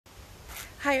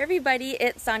Hi everybody,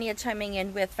 it's Sonia chiming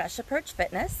in with Fresh Approach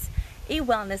Fitness, a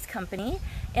wellness company,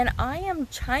 and I am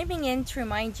chiming in to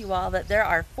remind you all that there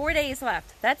are 4 days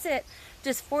left. That's it,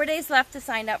 just 4 days left to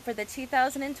sign up for the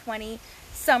 2020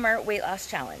 Summer Weight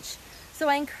Loss Challenge. So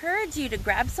I encourage you to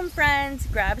grab some friends,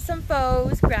 grab some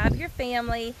foes, grab your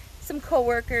family, some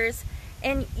coworkers,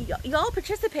 and y'all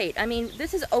participate. I mean,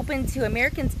 this is open to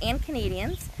Americans and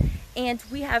Canadians, and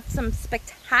we have some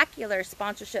spectacular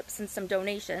sponsorships and some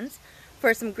donations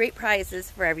for some great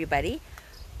prizes for everybody.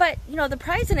 But you know, the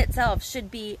prize in itself should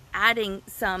be adding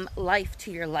some life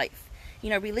to your life.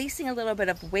 You know, releasing a little bit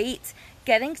of weight,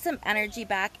 getting some energy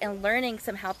back, and learning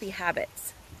some healthy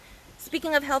habits.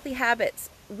 Speaking of healthy habits,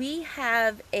 we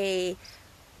have a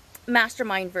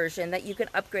mastermind version that you can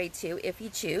upgrade to if you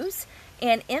choose.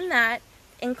 And in that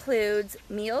includes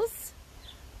meals,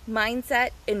 mindset,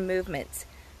 and movement.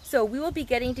 So we will be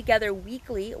getting together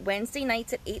weekly, Wednesday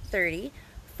nights at 8:30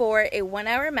 for a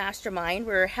 1-hour mastermind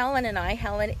where Helen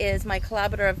is my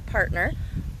collaborative partner.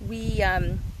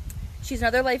 She's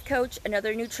another life coach,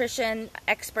 another nutrition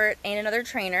expert, and another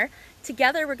trainer.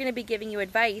 Together we're going to be giving you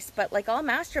advice, but like all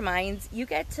masterminds, you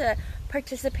get to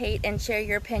participate and share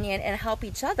your opinion and help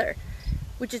each other,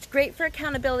 which is great for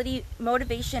accountability,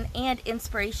 motivation, and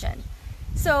inspiration.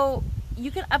 So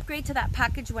you can upgrade to that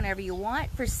package whenever you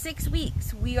want. For 6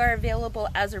 weeks, we are available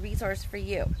as a resource for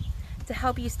you to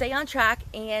help you stay on track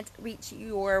and reach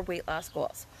your weight loss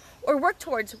goals, or work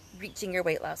towards reaching your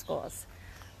weight loss goals.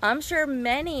 I'm sure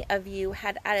many of you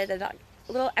had added a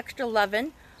little extra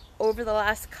loving over the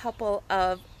last couple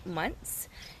of months.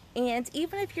 And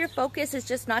even if your focus is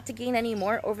just not to gain any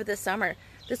more over the summer,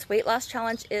 this weight loss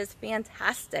challenge is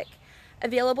fantastic.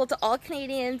 Available to all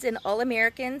Canadians and all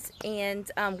Americans,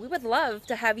 and we would love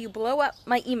to have you blow up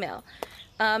my email.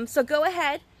 So go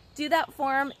ahead, do that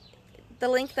form, the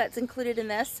link that's included in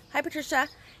this. Hi Patricia.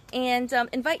 And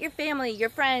invite your family, your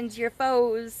friends, your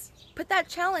foes. Put that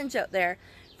challenge out there.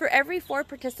 For every 4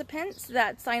 participants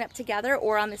that sign up together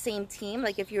or on the same team,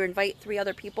 like if you invite 3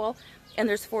 other people and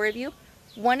there's 4 of you,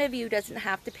 one of you doesn't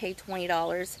have to pay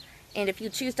 $20. And if you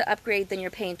choose to upgrade, then you're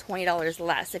paying $20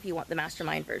 less if you want the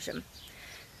mastermind version.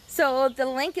 So the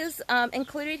link is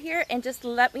included here, and just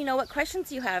let me know what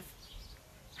questions you have.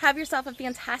 Have yourself a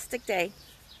fantastic day.